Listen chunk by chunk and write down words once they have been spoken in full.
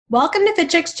Welcome to Fit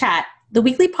Chicks Chat, the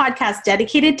weekly podcast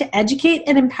dedicated to educate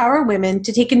and empower women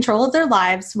to take control of their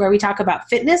lives, where we talk about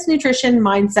fitness, nutrition,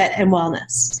 mindset, and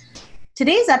wellness.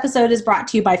 Today's episode is brought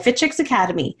to you by Fit Chicks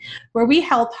Academy, where we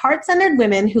help heart-centered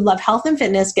women who love health and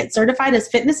fitness get certified as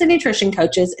fitness and nutrition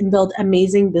coaches and build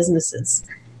amazing businesses.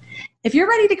 If you're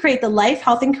ready to create the life,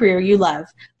 health, and career you love,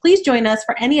 please join us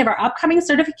for any of our upcoming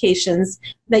certifications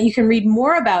that you can read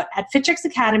more about at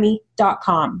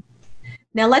fitchicksacademy.com.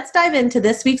 Now let's dive into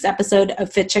this week's episode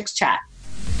of Fit Chicks Chat.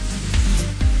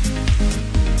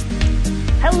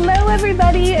 Hello,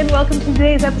 everybody, and welcome to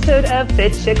today's episode of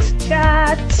Fit Chicks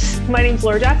Chat. My name's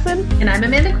Laura Jackson. And I'm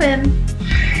Amanda Quinn.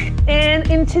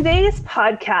 And in today's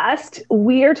podcast,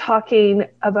 we are talking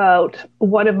about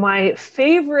one of my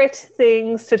favorite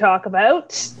things to talk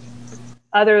about,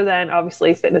 other than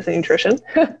obviously fitness and nutrition,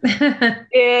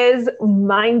 is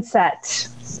mindset.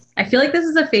 I feel like this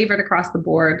is a favorite across the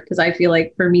board because I feel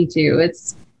like for me too,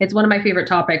 it's one of my favorite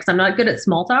topics. I'm not good at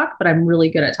small talk, but I'm really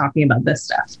good at talking about this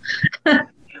stuff.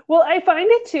 Well, I find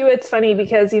it too, it's funny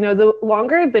because, the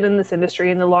longer I've been in this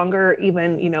industry and the longer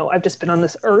even, I've just been on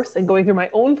this earth and going through my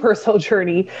own personal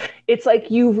journey, it's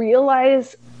like you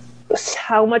realize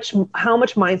how much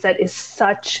mindset is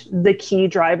such the key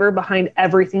driver behind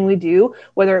everything we do,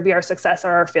 whether it be our success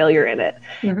or our failure in it.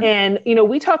 Mm-hmm. And,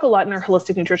 we talk a lot in our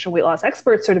holistic nutrition weight loss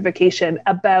expert certification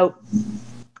about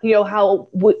how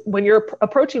when you're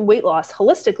approaching weight loss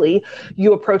holistically,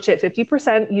 you approach it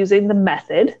 50% using the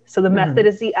method. So the method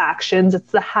is the actions,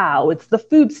 it's the how, it's the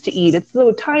foods to eat, it's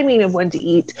the timing of when to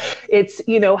eat, it's,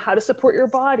 how to support your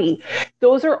body.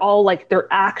 Those are all like their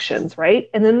actions, right?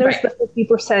 And then there's the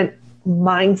 50%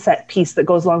 mindset piece that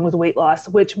goes along with weight loss,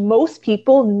 which most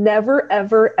people never,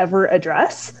 ever, ever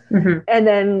address. Mm-hmm. And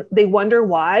then they wonder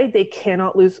why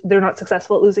they're not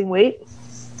successful at losing weight.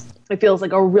 It feels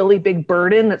like a really big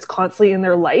burden that's constantly in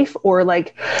their life, or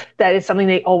like that is something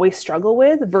they always struggle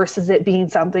with versus it being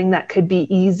something that could be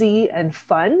easy and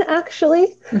fun,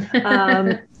 actually.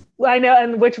 I know,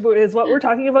 and which is what we're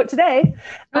talking about today.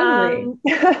 Totally.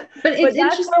 But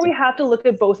that's where we have to look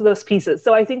at both of those pieces.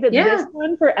 So I think that this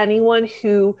one, for anyone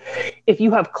who, if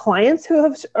you have clients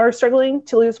who are struggling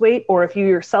to lose weight, or if you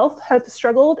yourself have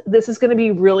struggled, this is going to be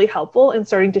really helpful in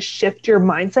starting to shift your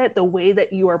mindset, the way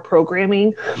that you are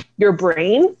programming your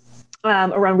brain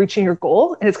around reaching your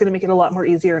goal. And it's going to make it a lot more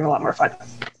easier and a lot more fun.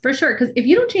 For sure. Because if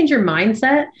you don't change your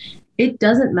mindset, it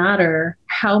doesn't matter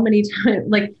how many times,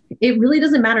 it really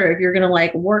doesn't matter if you're going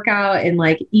to work out and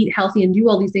eat healthy and do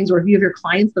all these things, or if you have your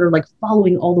clients that are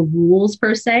following all the rules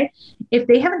per se. If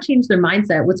they haven't changed their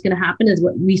mindset, what's going to happen is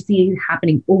what we see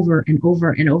happening over and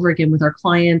over and over again with our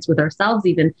clients, with ourselves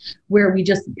even, where we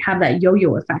just have that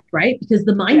yo-yo effect, right? Because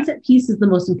the mindset piece is the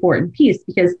most important piece,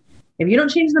 because if you don't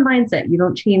change the mindset, you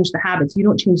don't change the habits, you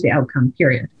don't change the outcome,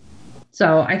 period.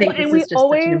 So I think this is just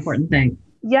such an important thing.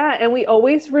 Yeah. And we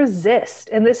always resist.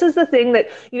 And this is the thing that,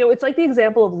 it's like the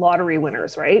example of lottery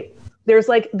winners, right? There's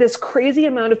this crazy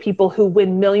amount of people who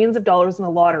win millions of dollars in the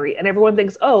lottery. And everyone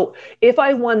thinks, oh, if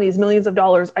I won these millions of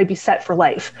dollars, I'd be set for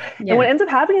life. Yeah. And what ends up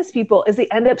happening to people is they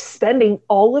end up spending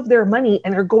all of their money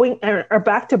and are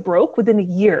back to broke within a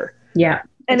year. Yeah.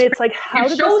 And it's like, how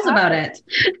did shows about it?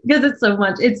 Because it's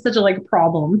such a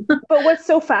problem. But what's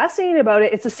so fascinating about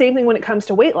it, it's the same thing when it comes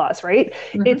to weight loss, right?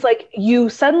 Mm-hmm. It's like you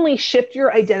suddenly shift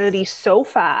your identity so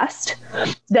fast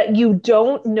that you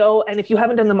don't know. And if you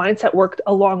haven't done the mindset work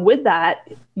along with that,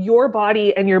 your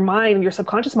body and your mind and your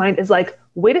subconscious mind is like,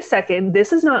 wait a second,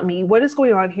 this is not me. What is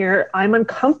going on here? I'm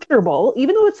uncomfortable,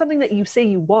 even though it's something that you say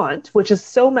you want, which is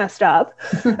so messed up,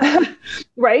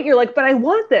 right? You're like, but I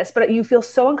want this, but you feel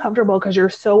so uncomfortable because you're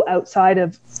so outside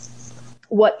of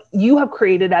what you have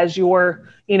created as your,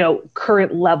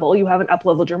 current level. You haven't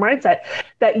up-leveled your mindset,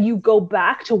 that you go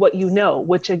back to what you know,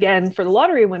 which again, for the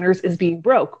lottery winners is being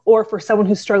broke, or for someone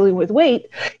who's struggling with weight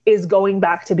is going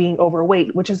back to being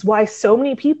overweight, which is why so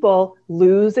many people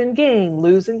lose and gain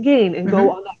and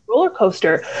go on that roller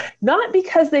coaster, not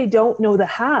because they don't know the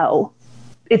how,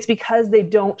 it's because they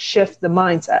don't shift the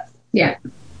mindset. Yeah.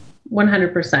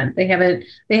 100%. They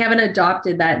haven't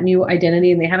adopted that new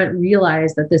identity, and they haven't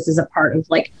realized that this is a part of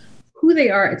who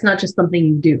they are. It's not just something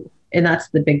you do. And that's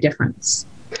the big difference.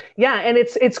 Yeah. And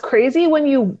it's crazy when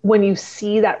you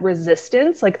see that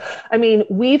resistance.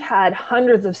 We've had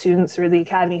hundreds of students through the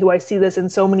academy who I see this in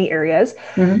so many areas.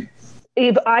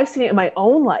 Mm-hmm. I've seen it in my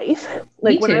own life.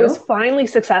 When I was finally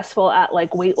successful at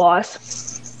weight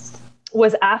loss,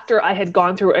 was after I had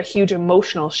gone through a huge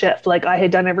emotional shift. I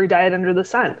had done every diet under the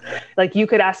sun. You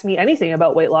could ask me anything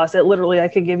about weight loss. I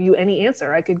could give you any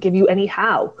answer. I could give you any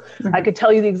how. Mm-hmm. I could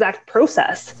tell you the exact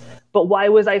process. but why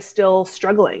was I still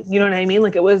struggling? You know what I mean?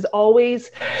 Like it was always,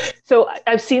 so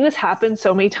I've seen this happen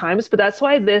so many times, but that's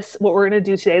why what we're going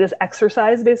to do today, this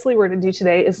exercise basically we're going to do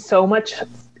today is it's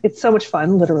so much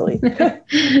fun, literally.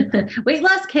 Weight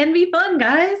loss can be fun,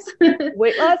 guys.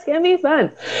 Weight loss can be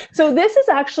fun. So this is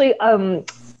actually an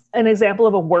example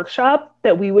of a workshop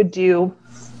that we would do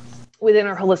within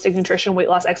our holistic nutrition weight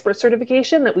loss expert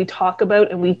certification that we talk about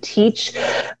and we teach,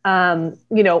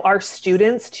 our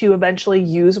students to eventually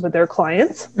use with their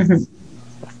clients.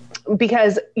 Mm-hmm.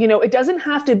 Because, it doesn't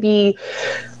have to be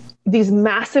these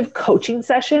massive coaching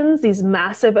sessions, these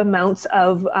massive amounts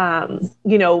of,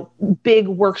 big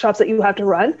workshops that you have to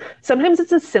run. Sometimes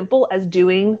it's as simple as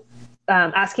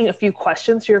asking a few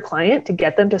questions to your client to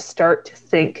get them to start to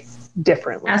think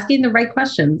differently. Asking the right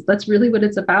questions. That's really what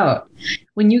it's about.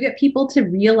 When you get people to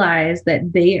realize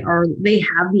that they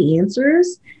have the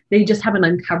answers, they just haven't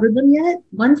uncovered them yet.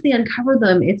 Once they uncover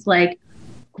them, it's like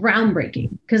groundbreaking,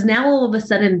 because now all of a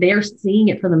sudden they're seeing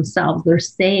it for themselves. They're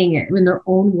saying it in their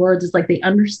own words. It's like they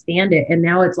understand it. And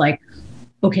now it's like,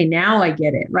 okay, now I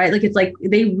get it, right? Like, it's like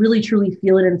they really truly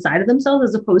feel it inside of themselves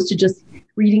as opposed to just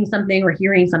reading something or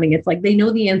hearing something. It's like they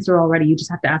know the answer already. You just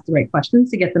have to ask the right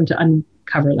questions to get them to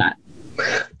uncover that.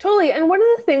 Totally. And one of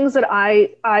the things that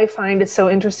I find is so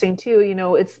interesting too,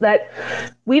 it's that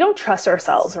we don't trust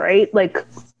ourselves, right? Like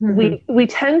mm-hmm. we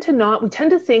tend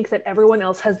to think that everyone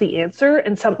else has the answer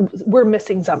and we're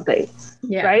missing something,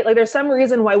 right? Like there's some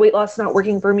reason why weight loss is not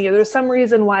working for me, or there's some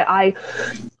reason why I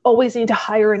always need to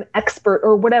hire an expert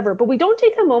or whatever, but we don't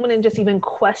take a moment and just even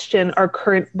question our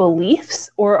current beliefs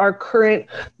or our current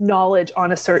knowledge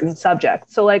on a certain subject.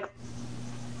 So like,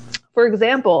 for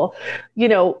example,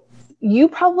 you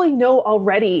probably know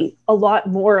already a lot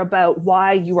more about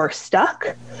why you are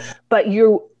stuck, but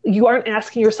you aren't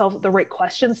asking yourself the right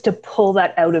questions to pull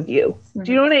that out of you. Mm-hmm.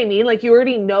 Do you know what I mean? Like you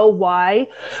already know why,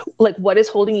 like what is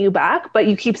holding you back, but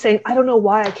you keep saying, I don't know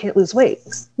why I can't lose weight.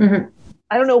 Mm-hmm.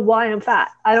 I don't know why I'm fat.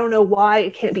 I don't know why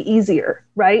it can't be easier,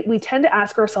 right? We tend to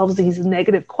ask ourselves these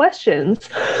negative questions,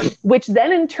 which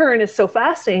then in turn is so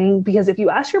fascinating, because if you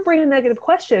ask your brain a negative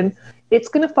question, it's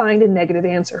going to find a negative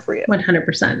answer for you.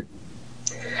 100%.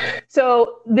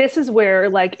 So this is where,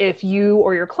 like, if you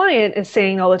or your client is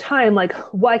saying all the time, like,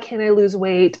 why can't I lose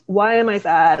weight? Why am I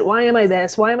fat? Why am I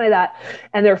this? Why am I that?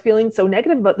 And they're feeling so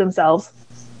negative about themselves,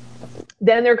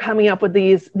 then they're coming up with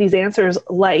these answers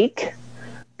like,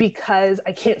 because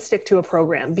I can't stick to a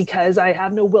program, because I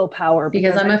have no willpower,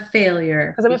 because I'm a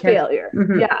failure. Because I'm a failure.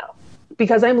 Mm-hmm. Yeah.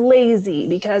 Because I'm lazy,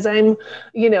 because I'm,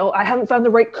 I haven't found the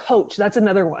right coach. That's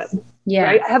another one. Yeah.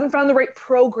 Right? I haven't found the right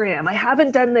program. I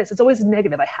haven't done this. It's always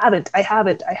negative. I haven't.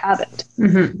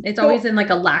 Mm-hmm. It's always in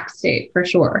like a lack state for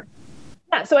sure.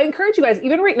 Yeah. So I encourage you guys,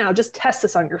 even right now, just test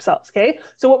this on yourselves. Okay.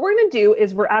 So what we're going to do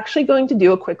is we're actually going to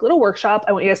do a quick little workshop.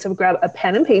 I want you guys to grab a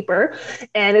pen and paper,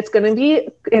 and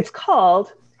it's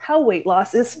called How Weight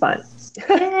Loss is Fun.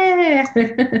 Yeah.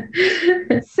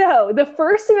 So the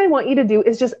first thing I want you to do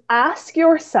is just ask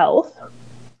yourself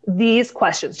these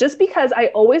questions, just because I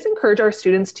always encourage our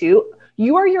students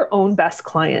you are your own best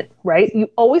client, right? You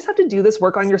always have to do this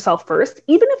work on yourself first,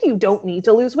 even if you don't need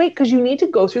to lose weight, because you need to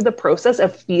go through the process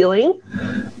of feeling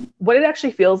what it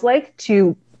actually feels like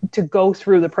to go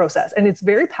through the process. And it's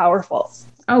very powerful.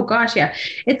 Oh gosh, yeah.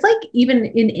 It's like even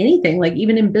in anything, like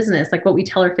even in business, like what we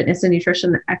tell our fitness and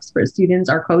nutrition expert students,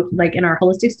 our coach, like in our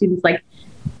holistic students, like,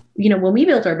 when we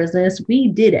built our business, we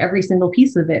did every single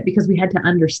piece of it because we had to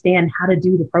understand how to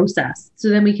do the process. So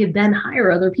then we could then hire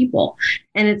other people.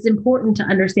 And it's important to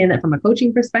understand that from a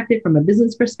coaching perspective, from a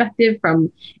business perspective,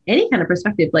 from any kind of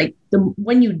perspective, like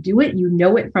when you do it, you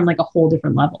know it from like a whole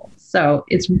different level. So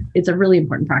it's a really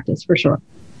important practice for sure.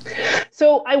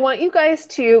 So I want you guys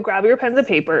to grab your pens and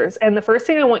papers. And the first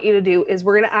thing I want you to do is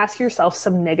we're going to ask yourself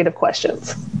some negative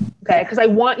questions. Okay. Because I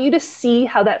want you to see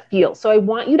how that feels. So I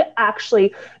want you to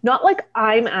actually, not like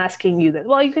I'm asking you this.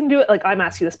 Well, you can do it like I'm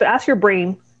asking you this, but ask your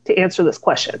brain to answer this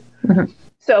question. Mm-hmm.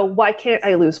 So why can't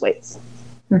I lose weight?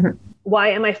 Mm-hmm. Why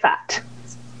am I fat?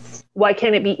 Why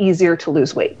can't it be easier to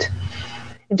lose weight?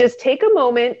 And just take a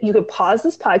moment. You could pause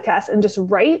this podcast and just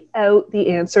write out the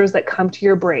answers that come to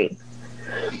your brain.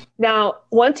 Now,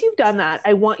 once you've done that,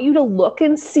 I want you to look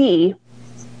and see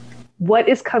what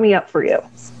is coming up for you.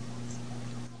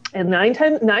 And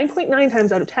 9.9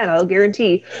 times out of 10, I'll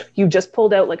guarantee you just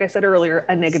pulled out, like I said earlier,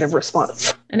 a negative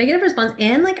response. A negative response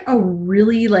and like a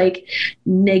really like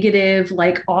negative,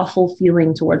 like awful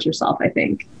feeling towards yourself, I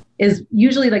think. Is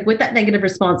usually like with that negative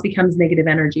response becomes negative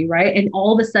energy, right? And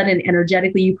all of a sudden,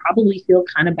 energetically, you probably feel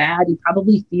kind of bad. You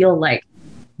probably feel like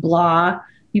blah.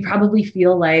 You probably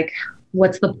feel like,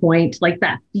 what's the point? Like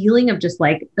that feeling of just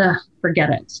like, ugh, forget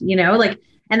it, like,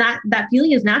 And that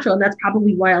feeling is natural. And that's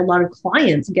probably why a lot of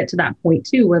clients get to that point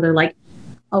too, where they're like,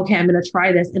 okay, I'm going to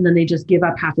try this. And then they just give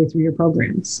up halfway through your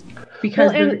programs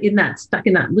because they're stuck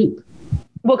in that loop.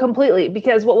 Well, completely.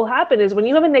 Because what will happen is when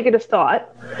you have a negative thought,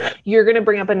 you're going to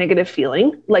bring up a negative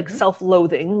feeling, like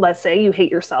self-loathing. Let's say you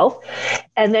hate yourself.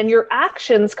 And then your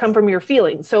actions come from your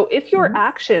feelings. So if your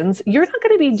actions, you're not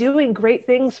going to be doing great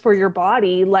things for your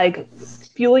body, like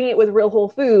fueling it with real whole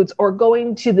foods or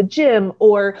going to the gym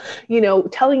or,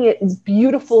 telling it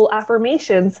beautiful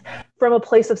affirmations from a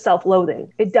place of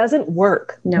self-loathing. It doesn't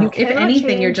work. No, if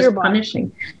anything, you're just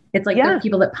punishing. It's like the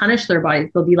people that punish their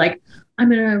bodies. They'll be like, I'm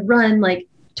going to run like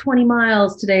 20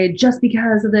 miles today just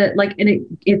because of it. Like, and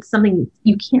it's something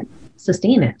you can't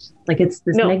sustain it. Like it's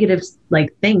this negative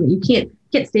like thing that you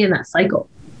can't stay in that cycle.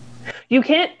 You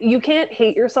can't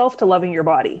hate yourself to loving your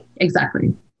body.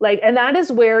 Exactly. Like, and that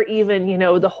is where even,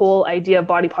 the whole idea of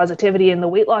body positivity and the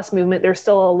weight loss movement, there's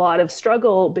still a lot of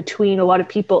struggle between a lot of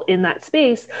people in that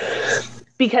space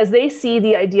because they see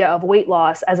the idea of weight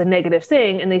loss as a negative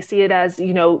thing. And they see it as,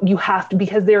 you have to,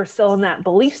 because they're still in that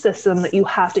belief system that you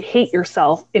have to hate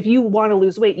yourself. If you want to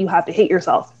lose weight, you have to hate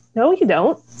yourself. No, you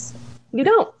don't. You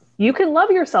don't. You can love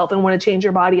yourself and want to change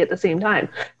your body at the same time.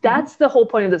 That's the whole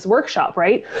point of this workshop,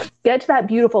 right? Get to that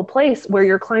beautiful place where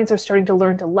your clients are starting to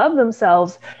learn to love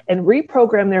themselves and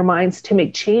reprogram their minds to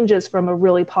make changes from a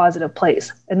really positive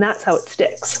place. And that's how it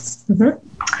sticks.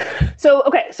 Mm-hmm. So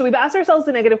we've asked ourselves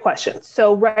the negative questions.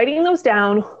 So writing those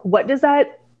down, what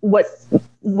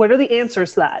are the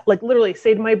answers to that? Like literally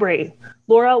say to my brain,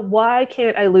 Laura, why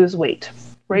can't I lose weight?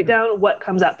 Write down what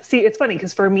comes up. See, it's funny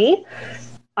because for me,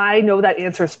 I know that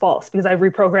answer is false because I've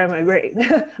reprogrammed my brain.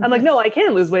 I'm like, no, I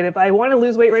can lose weight. If I want to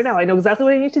lose weight right now, I know exactly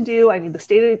what I need to do. I need the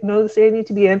state I need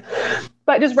to be in.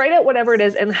 But just write out whatever it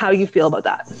is and how you feel about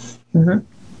that. Mm-hmm.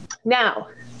 Now,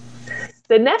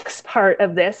 the next part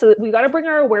of this, so we got to bring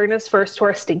our awareness first to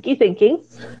our stinky thinking.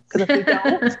 Because if we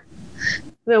don't,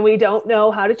 then we don't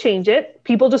know how to change it.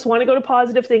 People just want to go to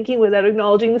positive thinking without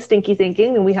acknowledging the stinky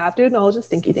thinking. And we have to acknowledge the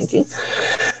stinky thinking.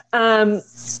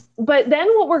 But then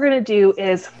what we're going to do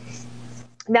is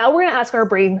now we're going to ask our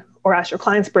brain or ask your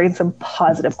client's brain some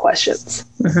positive questions.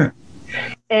 Mm-hmm.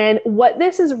 And what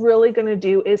this is really going to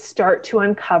do is start to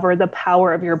uncover the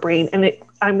power of your brain. And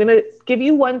I'm going to give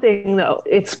you one thing, though.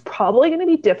 It's probably going to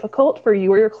be difficult for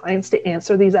you or your clients to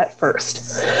answer these at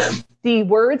first. The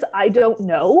words I don't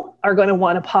know are going to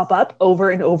want to pop up over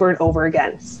and over and over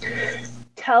again.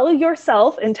 Tell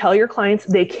yourself and tell your clients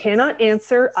they cannot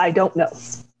answer I don't know.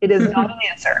 It is not an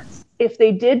answer. If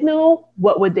they did know,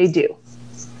 what would they do?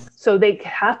 So they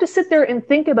have to sit there and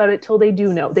think about it till they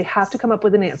do know. They have to come up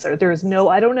with an answer. There's no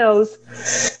I don't knows.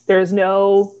 There's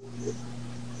no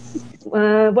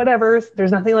whatever.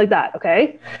 There's nothing like that,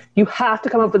 okay? You have to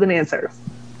come up with an answer.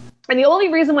 And the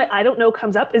only reason why I don't know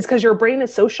comes up is because your brain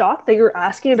is so shocked that you're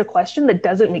asking it a question that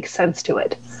doesn't make sense to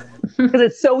it. Because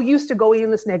it's so used to going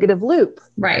in this negative loop.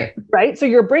 Right. Right. So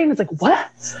your brain is like, what?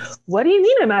 What do you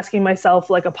mean I'm asking myself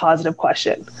like a positive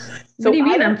question? So what do you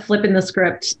mean I'm flipping the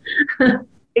script?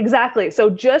 Exactly. So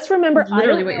just remember,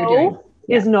 literally what you're doing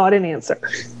is not an answer.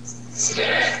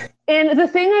 And the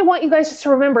thing I want you guys just to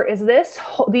remember is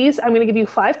these, I'm going to give you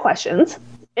 5 questions.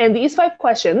 And these 5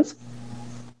 questions,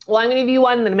 well, I'm going to give you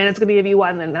one, then Amanda's going to give you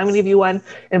one, then I'm going to give you one,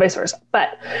 and vice versa.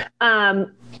 But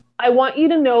I want you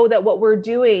to know that what we're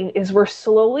doing is we're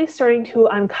slowly starting to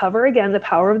uncover again the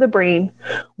power of the brain.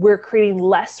 We're creating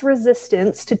less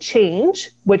resistance to change,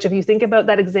 which if you think about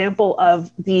that example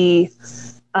of the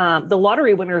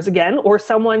lottery winners again, or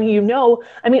someone you know,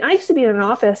 I mean, I used to be in an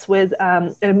office with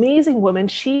an amazing woman.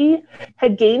 She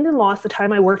had gained and lost the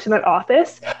time I worked in that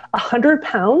office 100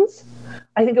 pounds.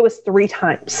 I think it was 3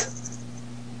 times.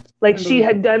 Like she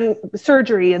had done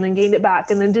surgery and then gained it back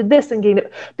and then did this and gained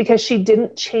it because she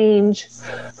didn't change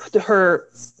her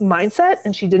mindset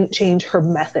and she didn't change her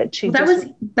method.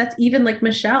 That's even like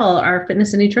Michelle, our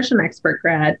fitness and nutrition expert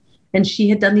grad. And she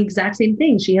had done the exact same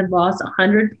thing. She had lost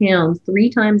 100 pounds 3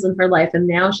 times in her life. And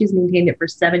now she's maintained it for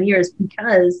 7 years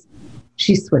because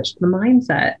she switched the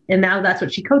mindset. And now that's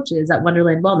what she coaches at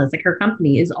Wonderland Wellness. Like her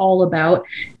company is all about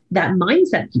that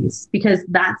mindset piece, because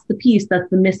that's the piece that's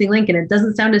the missing link. And it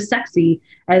doesn't sound as sexy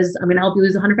as I'm going to help you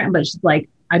lose 100 pounds, but she's like,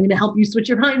 I'm going to help you switch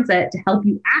your mindset to help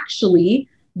you actually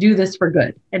do this for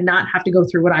good and not have to go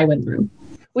through what I went through.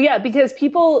 Well, yeah, because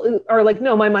people are like,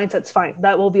 no, my mindset's fine.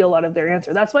 That will be a lot of their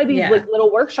answer. That's why these like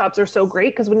little workshops are so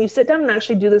great. Because when you sit down and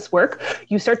actually do this work,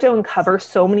 you start to uncover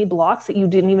so many blocks that you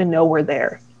didn't even know were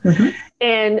there. Mm-hmm.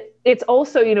 And it's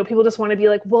also, people just want to be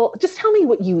like, well, just tell me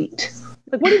what you eat.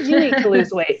 Like, what did you eat to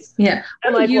lose weight? Yeah.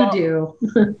 What do you do?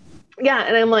 Yeah.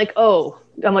 And I'm like,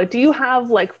 do you have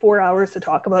like 4 hours to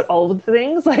talk about all of the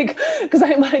things? Like, because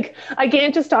I'm like, I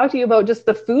can't just talk to you about just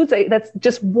the foods. That's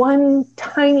just one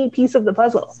tiny piece of the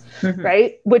puzzle,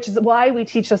 right? Which is why we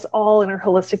teach this all in our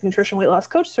holistic nutrition weight loss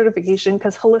coach certification,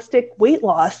 because holistic weight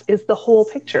loss is the whole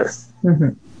picture.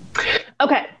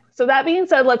 Okay. So that being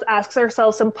said, let's ask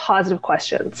ourselves some positive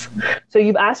questions. So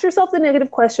you've asked yourself the negative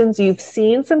questions. You've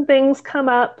seen some things come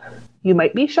up. You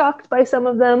might be shocked by some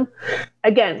of them.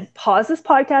 Again, pause this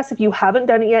podcast if you haven't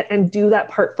done it yet and do that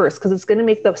part first, because it's going to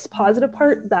make the positive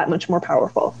part that much more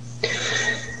powerful.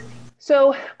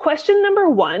 So question number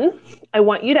 1, I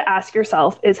want you to ask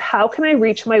yourself is, how can I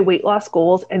reach my weight loss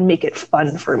goals and make it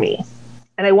fun for me?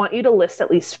 And I want you to list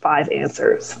at least 5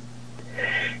 answers.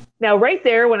 Now, right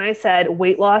there, when I said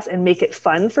weight loss and make it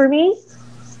fun for me,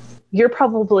 you're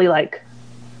probably like,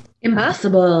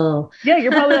 impossible. Yeah,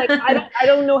 you're probably like, I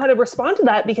don't know how to respond to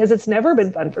that because it's never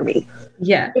been fun for me.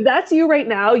 Yeah. If that's you right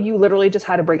now, you literally just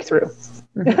had a breakthrough.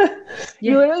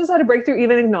 You literally just had a breakthrough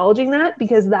even acknowledging that,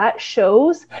 because that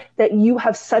shows that you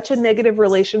have such a negative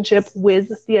relationship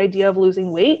with the idea of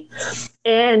losing weight.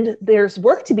 And there's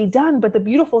work to be done. But the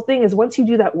beautiful thing is, once you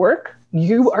do that work,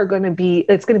 it's going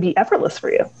to be effortless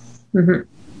for you.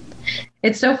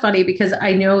 It's so funny because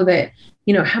I know that,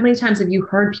 how many times have you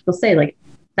heard people say like,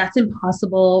 that's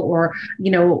impossible, or,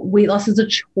 weight loss is a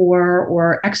chore,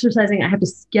 or exercising, I have to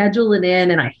schedule it in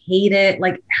and I hate it.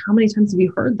 Like, how many times have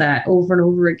you heard that over and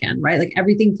over again, right? Like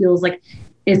everything feels like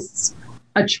it's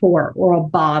a chore or a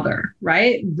bother,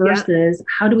 right? Versus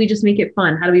how do we just make it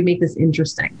fun? How do we make this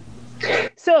interesting?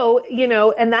 So,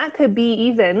 and that could be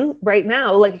even right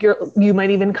now, like you might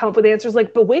even come up with answers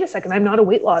like, but wait a second, I'm not a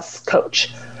weight loss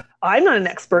coach. I'm not an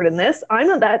expert in this. I'm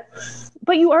not that,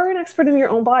 but you are an expert in your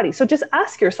own body. So just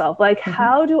ask yourself, like,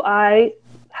 how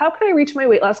can I reach my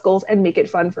weight loss goals and make it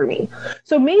fun for me?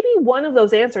 So maybe one of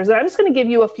those answers, and I'm just going to give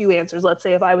you a few answers. Let's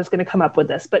say if I was going to come up with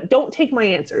this, but don't take my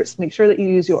answers, make sure that you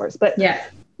use yours. But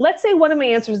let's say one of my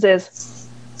answers is,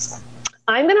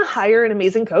 I'm going to hire an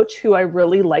amazing coach who I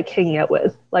really like hanging out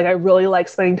with. Like, I really like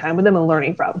spending time with them and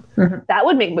learning from. That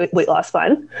would make weight loss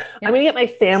fun. I'm going to get my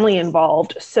family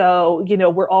involved. So,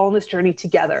 we're all on this journey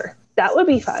together. That would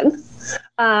be fun.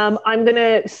 I'm going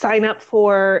to sign up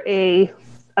for a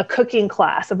cooking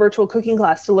class, a virtual cooking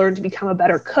class, to learn to become a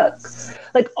better cook.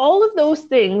 Like all of those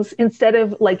things, instead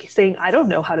of like saying, I don't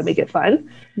know how to make it fun.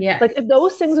 Yeah. Like if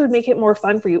those things would make it more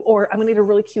fun for you, or I'm going to get a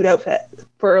really cute outfit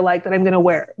for like that I'm going to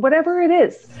wear, whatever it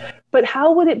is. But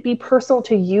how would it be personal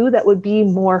to you that would be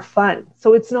more fun?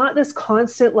 So it's not this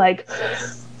constant, like,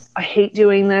 I hate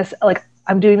doing this. Like,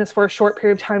 I'm doing this for a short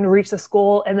period of time to reach this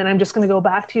goal, and then I'm just going to go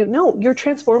back to you. No, you're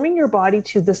transforming your body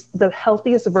to the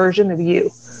healthiest version of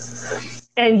you.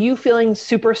 And you feeling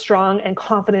super strong and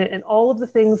confident in all of the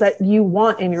things that you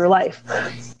want in your life.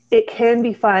 It can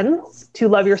be fun to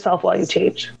love yourself while you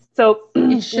change. So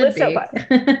it should be.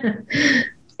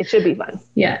 It should be fun.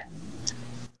 Yeah.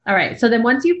 All right. So then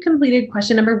once you've completed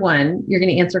question number 1, you're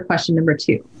going to answer question number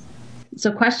 2.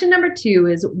 So question number 2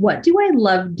 is, what do I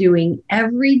love doing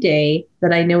every day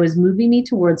that I know is moving me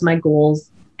towards my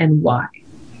goals, and why?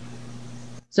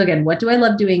 So again, what do I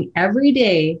love doing every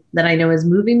day that I know is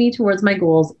moving me towards my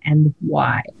goals, and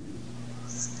why?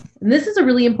 And this is a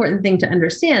really important thing to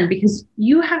understand, because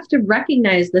you have to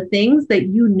recognize the things that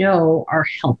you know are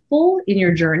helpful in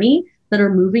your journey, that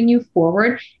are moving you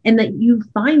forward, and that you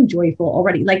find joyful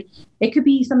already. Like it could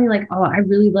be something like, oh, I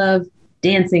really love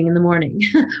dancing in the morning,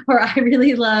 or I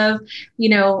really love,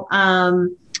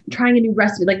 trying a new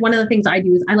recipe. Like one of the things I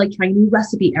do is I like trying a new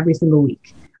recipe every single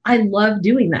week. I love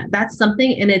doing that. That's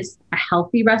something, and it's a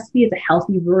healthy recipe. It's a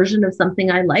healthy version of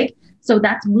something I like. So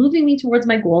that's moving me towards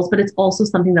my goals, but it's also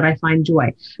something that I find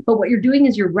joy. But what you're doing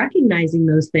is you're recognizing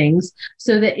those things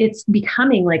so that it's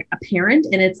becoming like apparent,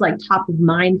 and it's like top of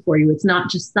mind for you. It's not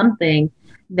just something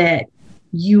that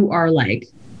you are like,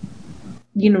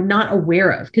 not aware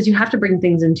of, because you have to bring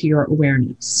things into your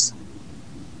awareness.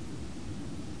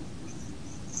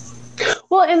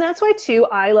 Well, and that's why too,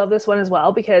 I love this one as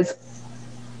well, because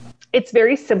it's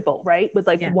very simple, right? With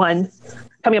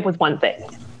coming up with one thing.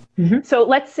 So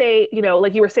let's say,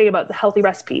 like you were saying about the healthy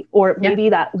recipe, or maybe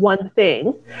that one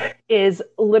thing is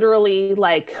literally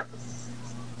like,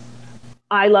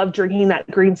 I love drinking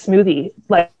that green smoothie,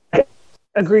 like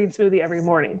a green smoothie every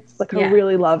morning. Like I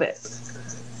really love it.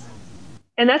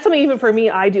 And that's something even for me,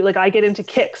 I do, like I get into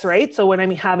kicks, right? So when I'm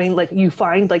having like, you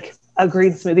find like a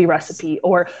green smoothie recipe,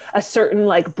 or a certain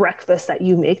like breakfast that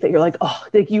you make that you're like, oh,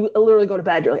 like you literally go to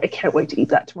bed, you're like, I can't wait to eat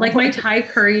that tomorrow. Like my Thai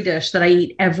curry dish that I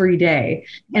eat every day.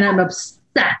 And I'm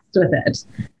obsessed with it.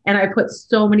 And I put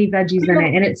so many veggies in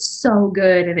it, and it's so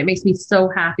good, and it makes me so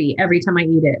happy every time I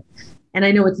eat it. And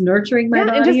I know it's nurturing my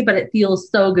body, but it feels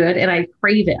so good, and I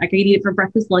crave it. I could eat it for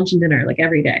breakfast, lunch, and dinner, like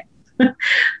every day.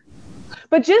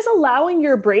 But just allowing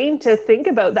your brain to think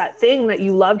about that thing that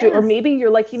you love to, or maybe you're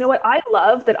like, you know what, I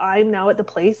love that I'm now at the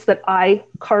place that I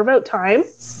carve out time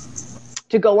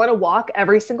to go on a walk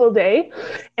every single day,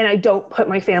 and I don't put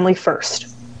my family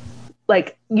first.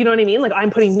 Like, you know what I mean? Like,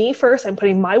 I'm putting me first. I'm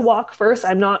putting my walk first.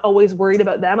 I'm not always worried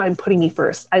about them. I'm putting me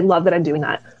first. I love that I'm doing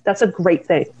that. That's a great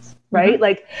thing, right? Mm-hmm.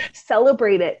 Like,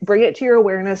 celebrate it, bring it to your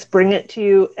awareness, bring it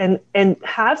to, and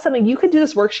have something. You could do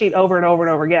this worksheet over and over and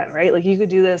over again, right? Like, you could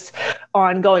do this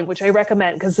ongoing, which I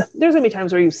recommend, because there's gonna be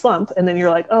times where you slump and then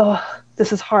you're like, oh,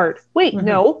 this is hard. Wait,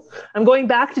 no, I'm going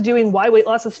back to doing why weight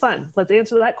loss is fun. Let's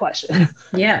answer that question.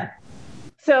 Yeah.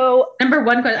 So number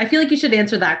one question, I feel like you should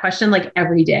answer that question like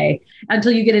every day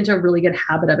until you get into a really good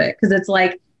habit of it. Cause it's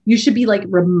like, you should be like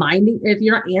reminding, if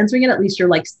you're not answering it, at least you're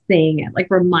like saying it, like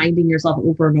reminding yourself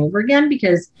over and over again,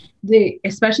 because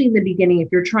especially in the beginning, if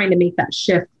you're trying to make that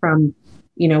shift from,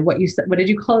 you know, what you said, what did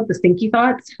you call it? The stinky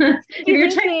thoughts. if you're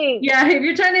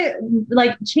trying to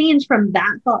like change from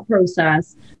that thought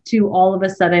process to all of a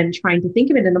sudden trying to think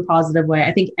of it in a positive way,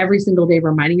 I think every single day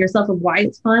reminding yourself of why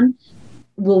it's fun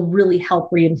will really help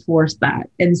reinforce that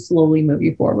and slowly move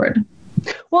you forward.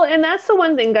 Well, and that's the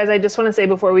one thing, guys, I just want to say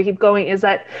before we keep going is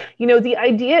that, you know, the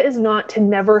idea is not to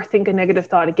never think a negative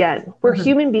thought again. We're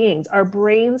human beings. Our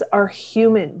brains are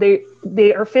human.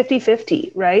 They are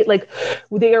 50-50, right? Like,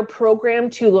 they are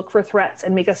programmed to look for threats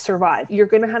and make us survive. You're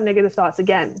going to have negative thoughts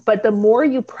again. But the more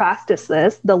you practice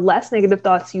this, the less negative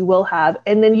thoughts you will have.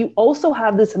 And then you also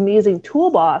have this amazing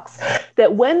toolbox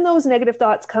that when those negative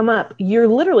thoughts come up, you're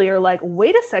literally are like,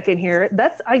 wait a second here.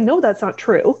 I know that's not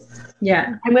true.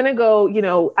 Yeah. I'm going to go, you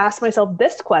know, ask myself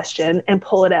this question and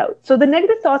pull it out. So the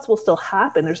negative thoughts will still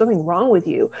happen. There's nothing wrong with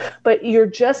you, but you're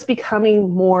just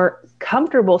becoming more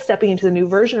comfortable stepping into the new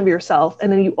version of yourself.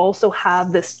 And then you also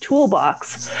have this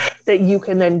toolbox that you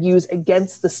can then use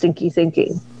against the stinky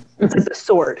thinking. It's like the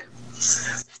sword.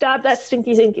 Stop that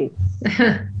stinky thinking.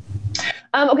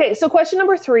 Okay, so question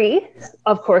number 3,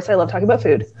 of course, I love talking about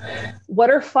food. What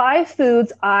are 5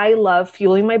 foods I love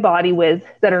fueling my body with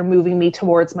that are moving me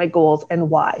towards my goals, and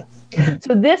why?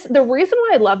 So the reason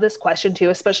why I love this question too,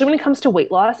 especially when it comes to weight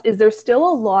loss, is there's still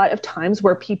a lot of times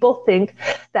where people think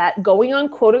that going on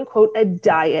quote unquote a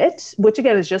diet, which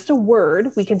again is just a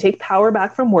word, we can take power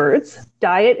back from words.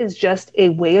 Diet is just a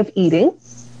way of eating.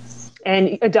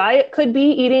 And a diet could be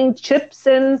eating chips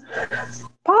and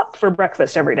pop for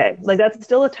breakfast every day. Like, that's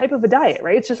still a type of a diet,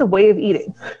 right? It's just a way of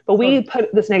eating, but we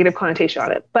put this negative connotation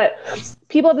on it. But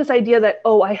people have this idea that,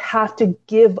 oh, I have to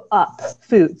give up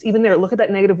foods. Even there, look at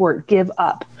that negative word, give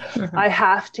up. I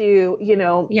have to, you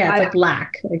know, it's like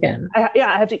lack again. I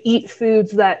have to eat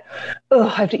foods that, I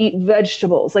have to eat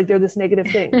vegetables. Like, they're this negative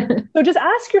thing. So just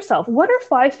ask yourself, what are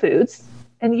 5 foods?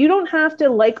 And you don't have to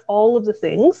like all of the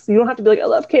things. You don't have to be like, I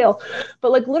love kale.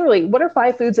 But like, literally, what are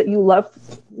 5 foods that you love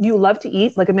to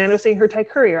eat? Like Amanda was saying her Thai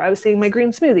curry, or I was saying my green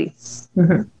smoothie,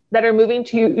 that are moving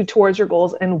towards your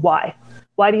goals, and why?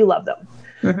 Why do you love them?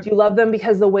 Do you love them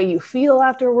because the way you feel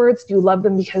afterwards? Do you love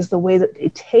them because the way that they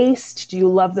taste? Do you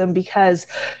love them because,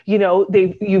 you know,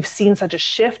 you've seen such a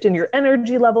shift in your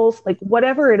energy levels? Like,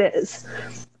 whatever it is.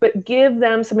 But give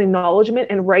them some acknowledgement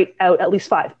and write out at least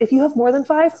 5. If you have more than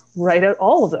 5, write out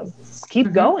all of them.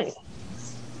 Keep going,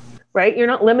 right? You're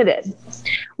not limited.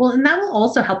 Well, and that will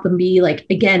also help them be like,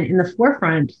 again, in the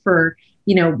forefront for,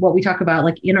 you know, what we talk about,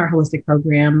 like in our holistic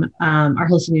program, our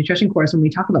holistic nutrition course, when we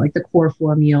talk about like the core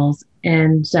 4 meals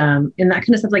and that kind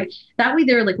of stuff, like that way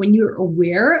they're like, when you're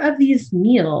aware of these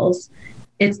meals,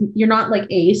 you're not like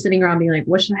sitting around being like,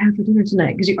 what should I have for dinner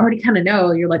tonight? Because you already kind of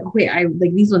know. You're like, okay, I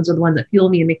like these ones are the ones that fuel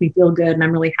me and make me feel good, and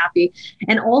I'm really happy.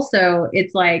 And also,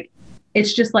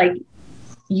 it's just like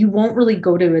you won't really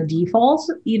go to a default.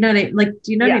 You know what I like?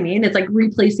 Do you know what I mean? It's like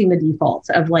replacing the default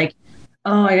of like,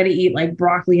 oh, I got to eat like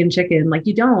broccoli and chicken. Like,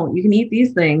 you don't. You can eat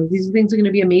these things. These things are going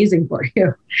to be amazing for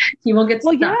you. You won't get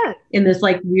stuck in this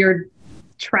like weird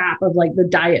trap of like the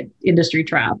diet industry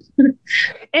trap. And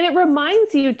it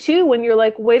reminds you too, when you're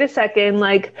like, wait a second,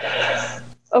 like,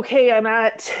 okay, I'm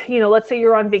at, you know, let's say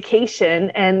you're on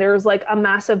vacation and there's like a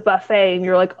massive buffet and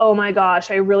you're like, oh my gosh,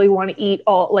 I really want to eat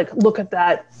all, like, look at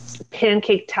that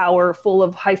pancake tower full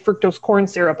of high fructose corn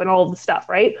syrup and all of the stuff,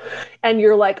 right? And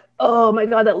you're like, oh my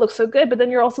God, that looks so good. But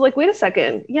then you're also like, wait a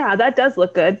second. Yeah, that does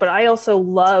look good. But I also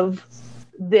love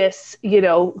this, you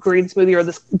know, green smoothie or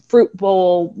this fruit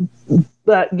bowl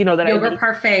that I yogurt eat.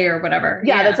 parfait or whatever.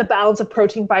 Yeah, that's a balance of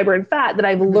protein, fiber, and fat that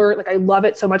I've learned. Like, I love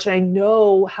it so much, and I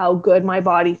know how good my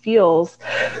body feels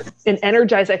and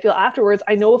energized I feel afterwards.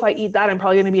 I know if I eat that, I'm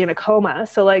probably going to be in a coma.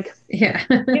 So like, yeah.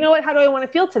 you know what? How do I want to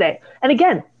feel today? And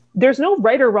again, there's no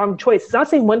right or wrong choice. It's not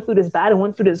saying one food is bad and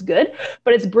one food is good,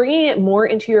 but it's bringing it more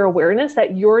into your awareness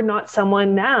that you're not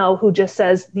someone now who just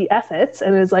says the F-its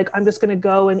and is like, I'm just going to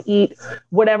go and eat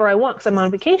whatever I want because I'm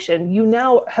on vacation. You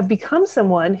now have become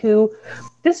someone who,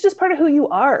 this is just part of who you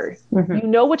are. You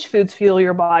know which foods fuel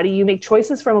your body. You make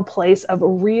choices from a place of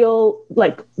real,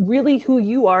 like really who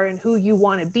you are and who you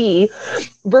want to be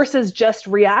versus just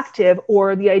reactive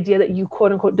or the idea that you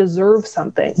quote unquote deserve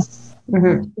something.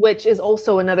 Which is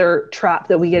also another trap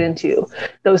that we get into.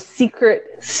 Those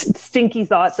secret stinky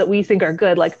thoughts that we think are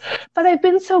good. Like, but I've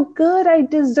been so good, I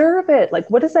deserve it. Like,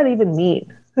 what does that even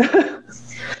mean?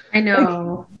 I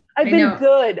know. Like, I've been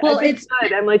good. Well, it's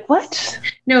good. I'm like, what?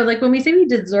 No, like when we say we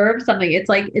deserve something, it's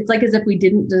like as if we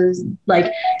didn't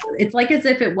it's like as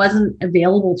if it wasn't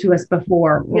available to us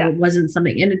before or it wasn't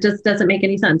something. And it just doesn't make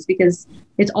any sense because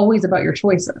it's always about your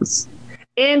choices.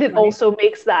 And it also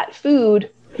makes that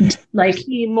food like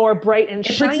seem more bright and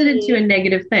shiny. It puts it into a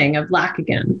negative thing of lack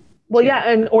again. Well,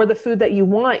 yeah. Or the food that you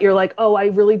want, you're like, oh, I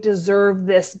really deserve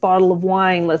this bottle of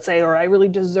wine, let's say, or I really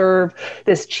deserve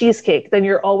this cheesecake. Then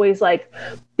you're always like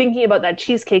thinking about that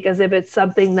cheesecake as if it's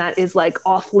something that is like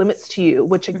off limits to you,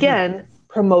 which again,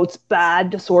 promotes bad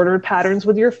disordered patterns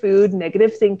with your food,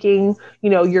 negative thinking.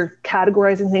 You're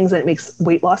categorizing things that makes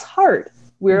weight loss hard.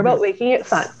 We're about making it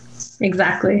fun.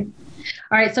 Exactly.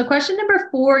 All right. So question number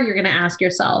 4, you're going to ask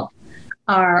yourself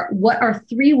what are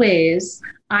 3 ways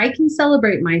I can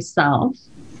celebrate myself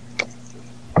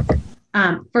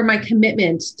for my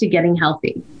commitment to getting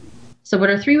healthy? So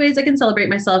what are 3 ways I can celebrate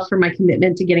myself for my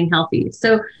commitment to getting healthy?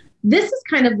 So this is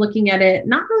kind of looking at it,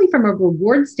 not really from a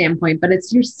reward standpoint, but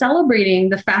you're celebrating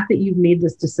the fact that you've made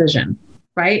this decision,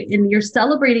 right? And you're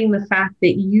celebrating the fact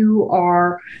that you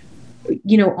are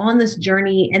on this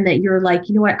journey and that you're like,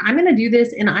 you know what, I'm going to do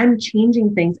this and I'm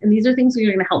changing things. And these are things that are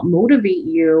going to help motivate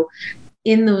you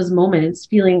in those moments,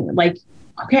 feeling like,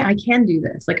 okay, I can do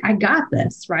this. Like, I got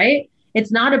this, right?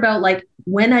 It's not about like,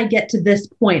 when I get to this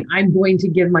point, I'm going to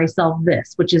give myself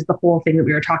this, which is the whole thing that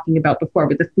we were talking about before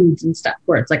with the foods and stuff,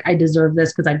 where it's like, I deserve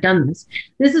this because I've done this.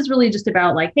 This is really just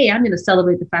about like, hey, I'm going to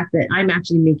celebrate the fact that I'm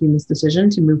actually making this decision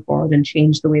to move forward and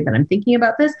change the way that I'm thinking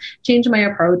about this, change my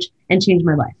approach, and change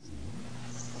my life.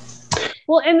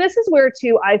 Well, and this is where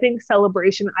too, I think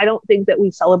celebration, I don't think that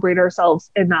we celebrate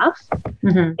ourselves enough.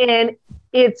 And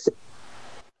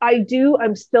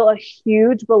I'm still a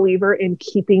huge believer in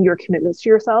keeping your commitments to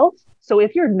yourself. So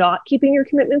if you're not keeping your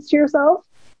commitments to yourself,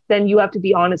 then you have to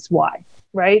be honest why,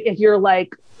 right? If you're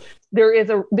like, there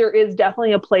is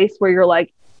definitely a place where you're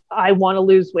like, I want to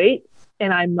lose weight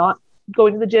and I'm not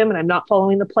going to the gym and I'm not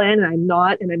following the plan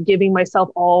and I'm giving myself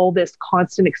all this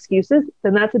constant excuses,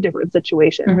 then that's a different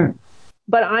situation.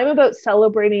 But I'm about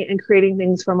celebrating and creating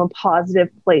things from a positive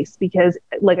place because,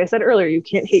 like I said earlier, you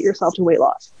can't hate yourself to weight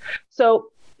loss. So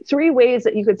 3 ways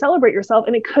that you could celebrate yourself.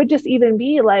 And it could just even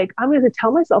be like, I'm going to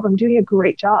tell myself I'm doing a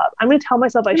great job. I'm going to tell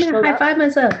myself I showed up. High five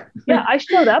myself. Yeah, I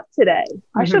showed up today.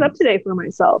 I showed up today for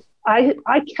myself. I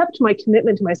kept my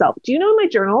commitment to myself. Do you know in my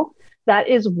journal, that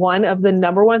is one of the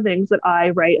number one things that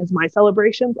I write as my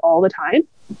celebrations all the time,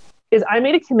 is I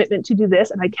made a commitment to do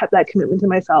this and I kept that commitment to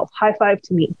myself. High five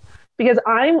to me. Because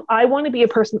I want to be a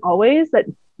person always that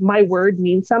my word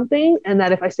means something and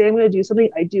that if I say I'm going to do something,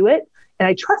 I do it and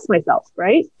I trust myself,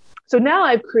 right? So now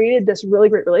I've created this really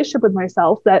great relationship with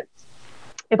myself that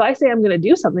if I say I'm going to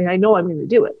do something, I know I'm going to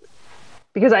do it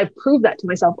because I've proved that to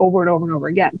myself over and over and over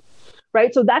again,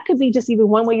 right? So that could be just even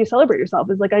one way you celebrate yourself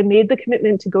is like, I made the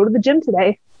commitment to go to the gym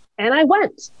today and I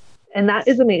went, and that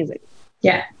is amazing.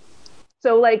 Yeah.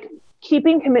 So like,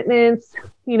 keeping commitments,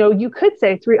 you could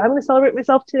say 3, I'm going to celebrate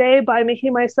myself today by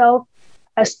making myself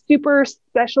a super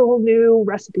special new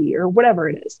recipe or whatever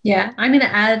it is. Yeah. I'm going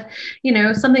to add,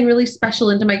 something really special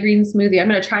into my green smoothie. I'm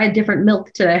going to try a different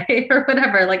milk today or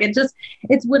whatever. Like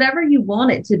it's whatever you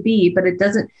want it to be, but it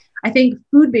doesn't, I think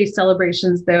food-based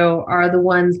celebrations though are the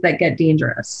ones that get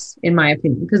dangerous in my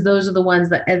opinion, because those are the ones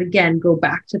that again, go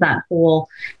back to that whole,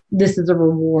 this is a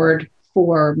reward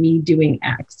for me doing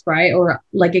X, right? Or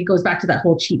like it goes back to that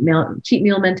whole cheat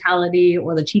meal mentality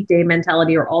or the cheat day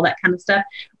mentality or all that kind of stuff,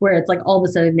 where it's like all of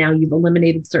a sudden now you've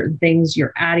eliminated certain things,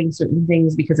 you're adding certain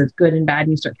things because it's good and bad,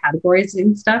 and you start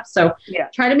categorizing stuff. So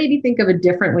try to maybe think of a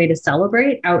different way to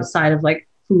celebrate outside of like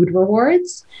food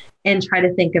rewards and try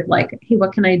to think of like, hey,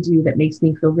 what can I do that makes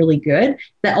me feel really good,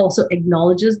 that also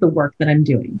acknowledges the work that I'm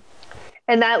doing?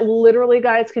 And that literally,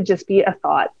 guys, could just be a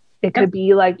thought. It could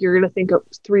be like you're going to think of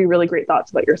 3 really great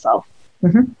thoughts about yourself.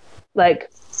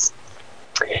 Like,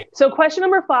 so question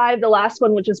number 5, the last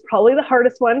one, which is probably the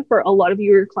hardest one for a lot of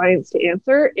your clients to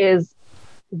answer, is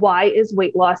why is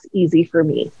weight loss easy for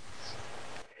me?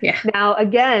 Yeah. Now,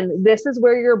 again, this is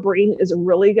where your brain is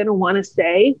really going to want to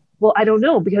say, well, I don't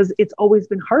know, because it's always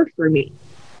been hard for me.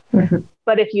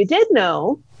 But if you did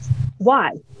know,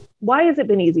 why? Why has it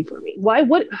been easy for me?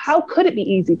 How could it be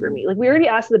easy for me? Like we already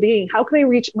asked at the beginning, how can I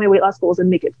reach my weight loss goals and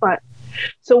make it fun?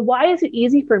 So why is it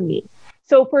easy for me?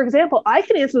 So for example, I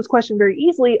can answer this question very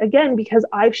easily, again, because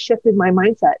I've shifted my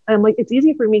mindset. I'm like, it's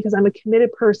easy for me because I'm a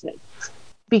committed person,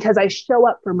 because I show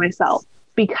up for myself,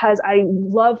 because I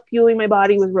love fueling my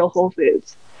body with real whole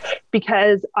foods,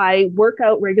 because I work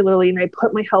out regularly and I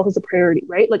put my health as a priority,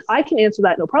 right? Like I can answer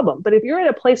that no problem. But if you're at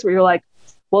a place where you're like,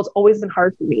 well, it's always been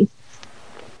hard for me.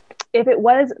 If it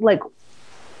was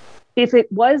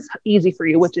easy for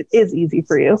you, which it is easy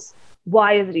for you,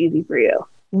 why is it easy for you?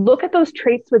 Look at those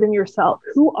traits within yourself.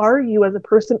 Who are you as a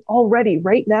person already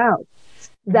right now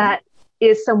that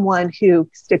is someone who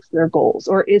sticks to their goals,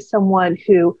 or is someone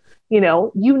who,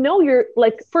 you're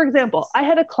like, for example, I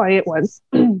had a client once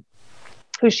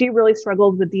who she really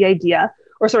struggled with the idea,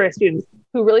 a student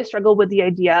who really struggled with the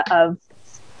idea of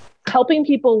helping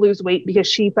people lose weight because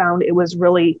she found it was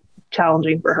really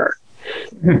challenging for her.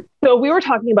 So we were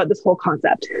talking about this whole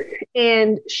concept,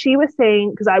 and she was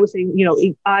saying, because I was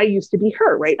saying, I used to be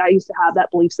her, right? I used to have that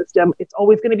belief system. It's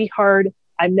always going to be hard.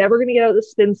 I'm never going to get out of the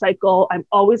spin cycle. I'm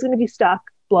always going to be stuck,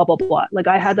 blah, blah, blah. Like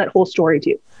I had that whole story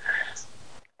too.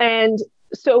 And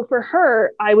so for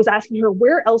her, I was asking her,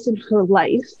 where else in her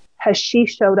life has she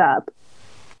showed up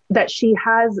that she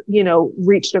has,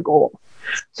 reached a goal?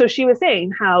 So she was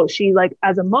saying how she, like,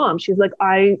 as a mom, she's like,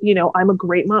 I'm a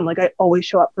great mom. Like I always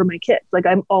show up for my kids. Like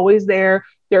I'm always there,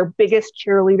 their biggest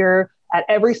cheerleader at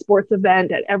every sports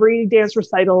event, at every dance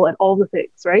recital, and all the things.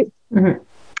 Right. So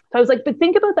I was like, but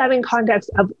think about that in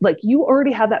context of like, you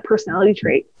already have that personality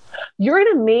trait. You're an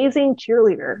amazing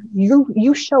cheerleader.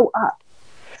 You show up.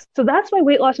 So that's why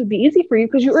weight loss would be easy for you,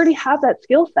 because you already have that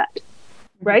skill set,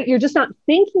 right? You're just not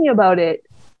thinking about it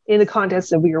in the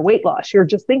context of your weight loss. You're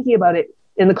just thinking about it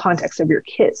in the context of your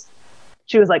kids.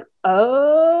 She was like,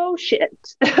 oh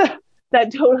shit,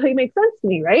 that totally makes sense to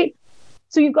me, right?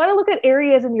 So you've got to look at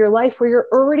areas in your life where you're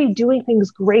already doing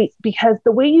things great, because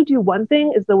the way you do one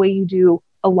thing is the way you do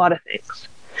a lot of things.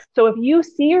 So if you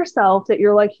see yourself that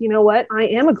you're like, you know what, I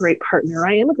am a great partner,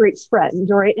 I am a great friend,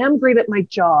 or I am great at my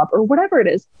job, or whatever it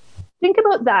is, think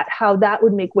about that, how that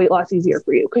would make weight loss easier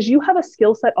for you, because you have a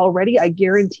skill set already, I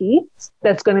guarantee,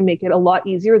 that's going to make it a lot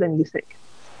easier than you think.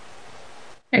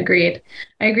 Agreed.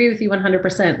 I agree with you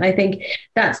 100%. I think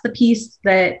that's the piece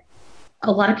that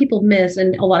a lot of people miss.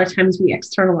 And a lot of times we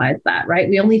externalize that, right?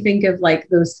 We only think of like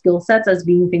those skill sets as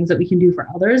being things that we can do for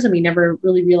others. And we never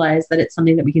really realize that it's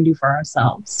something that we can do for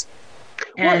ourselves.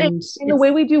 And the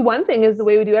way we do one thing is the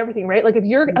way we do everything, right? Like if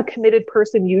you're a committed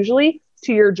person, usually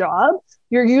to your job,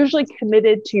 you're usually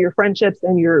committed to your friendships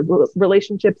and your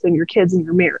relationships and your kids and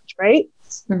your marriage, right?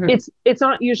 It's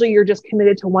not usually you're just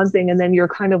committed to one thing and then you're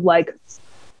kind of like,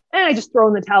 I just throw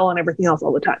in the towel on everything else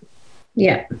all the time.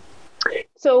 Yeah.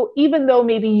 So even though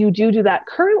maybe you do that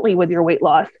currently with your weight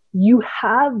loss, you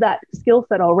have that skill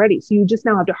set already. So you just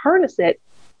now have to harness it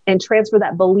and transfer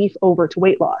that belief over to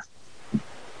weight loss.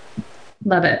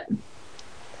 Love it.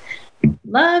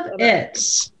 Love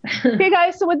it. Okay,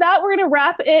 guys. So with that, we're going to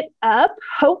wrap it up.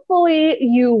 Hopefully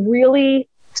you really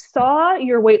saw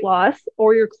your weight loss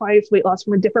or your client's weight loss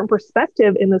from a different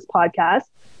perspective in this podcast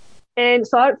and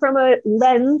saw it from a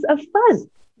lens of fun.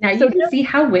 Now you can see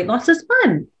how weight loss is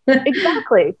fun.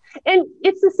 Exactly. And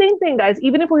it's the same thing, guys.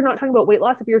 Even if we're not talking about weight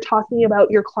loss, if you're talking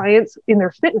about your clients in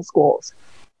their fitness goals,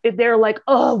 if they're like,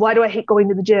 oh, why do I hate going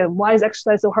to the gym? Why is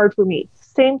exercise so hard for me?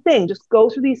 Same thing. Just go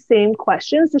through these same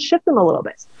questions to shift them a little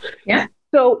bit. Yeah.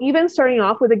 So even starting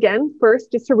off with, again,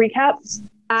 first, just to recap,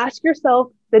 ask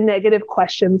yourself the negative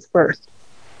questions first,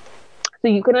 so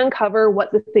you can uncover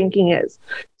what the thinking is.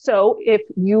 So if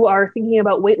you are thinking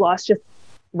about weight loss, just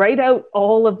write out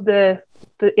all of the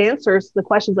answers to the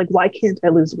questions, like, why can't I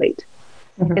lose weight?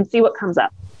 And see what comes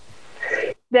up.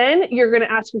 Then you're going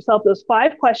to ask yourself those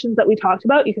 5 questions that we talked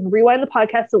about. You can rewind the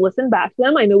podcast to listen back to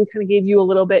them. I know we kind of gave you a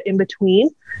little bit in between,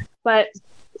 but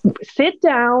sit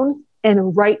down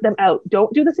and write them out.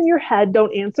 Don't do this in your head.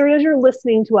 Don't answer it as you're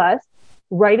listening to us.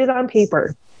 Write it on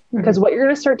paper, because what you're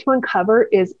going to start to uncover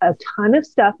is a ton of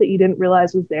stuff that you didn't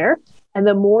realize was there. And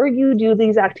the more you do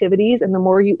these activities and the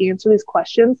more you answer these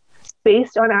questions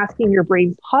based on asking your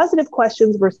brain positive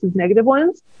questions versus negative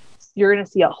ones, you're going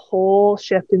to see a whole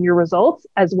shift in your results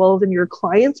as well as in your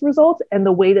clients' results and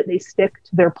the way that they stick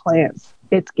to their plans.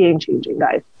 It's game changing,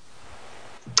 guys.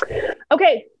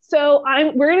 Okay, so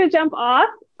we're going to jump off.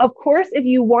 Of course, if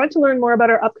you want to learn more about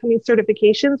our upcoming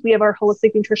certifications, we have our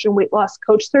Holistic Nutrition Weight Loss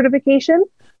Coach certification.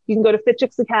 You can go to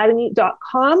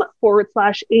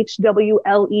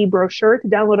fitchicksacademy.com/HWLE brochure to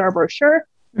download our brochure,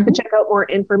 to check out more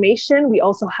information. We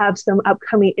also have some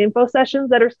upcoming info sessions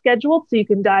that are scheduled, so you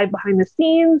can dive behind the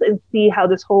scenes and see how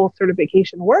this whole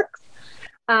certification works.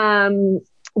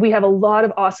 We have a lot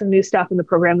of awesome new stuff in the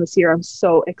program this year. I'm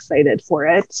so excited for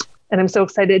it. And I'm so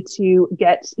excited to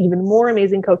get even more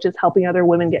amazing coaches helping other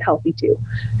women get healthy too.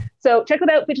 So check it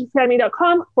out,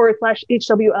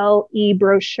 fitchicksacademy.com/HWLE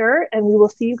brochure. And we will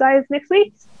see you guys next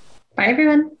week. Bye,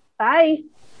 everyone. Bye.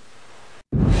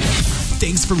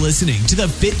 Thanks for listening to the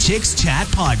Fit Chicks Chat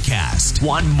podcast.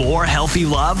 Want more healthy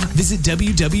love? Visit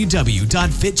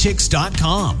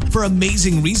www.fitchicks.com for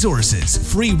amazing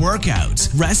resources, free workouts,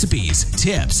 recipes,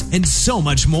 tips, and so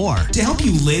much more to help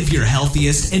you live your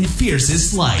healthiest and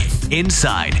fiercest life,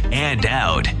 inside and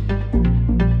out.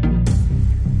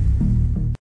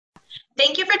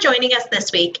 Thank you for joining us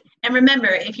this week. And remember,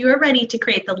 if you are ready to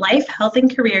create the life, health,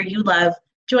 and career you love,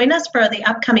 join us for the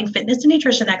upcoming Fitness and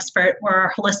Nutrition Expert or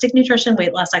our Holistic Nutrition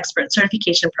Weight Loss Expert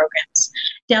certification programs.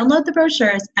 Download the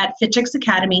brochures at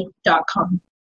fitchicksacademy.com.